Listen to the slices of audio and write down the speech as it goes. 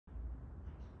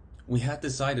We had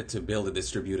decided to build a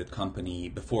distributed company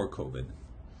before COVID.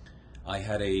 I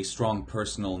had a strong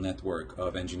personal network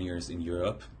of engineers in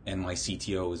Europe, and my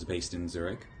CTO is based in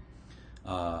Zurich.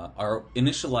 Our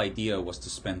initial idea was to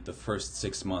spend the first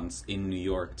 6 months in New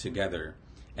York together,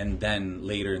 and then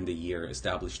later in the year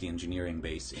establish the engineering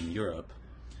base in Europe.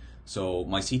 So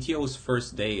my CTO's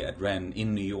first day at Ren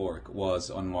in New York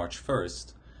was on March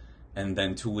 1st, and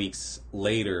then 2 weeks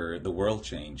later the world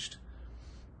changed.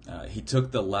 He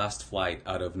took the last flight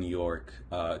out of New York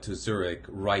to Zurich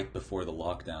right before the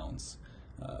lockdowns.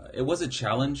 It was a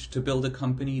challenge to build a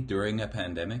company during a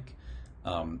pandemic,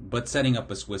 but setting up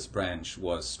a Swiss branch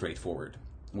was straightforward.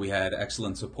 We had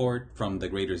excellent support from the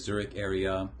greater Zurich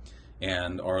area,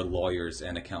 and our lawyers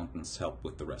and accountants helped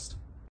with the rest.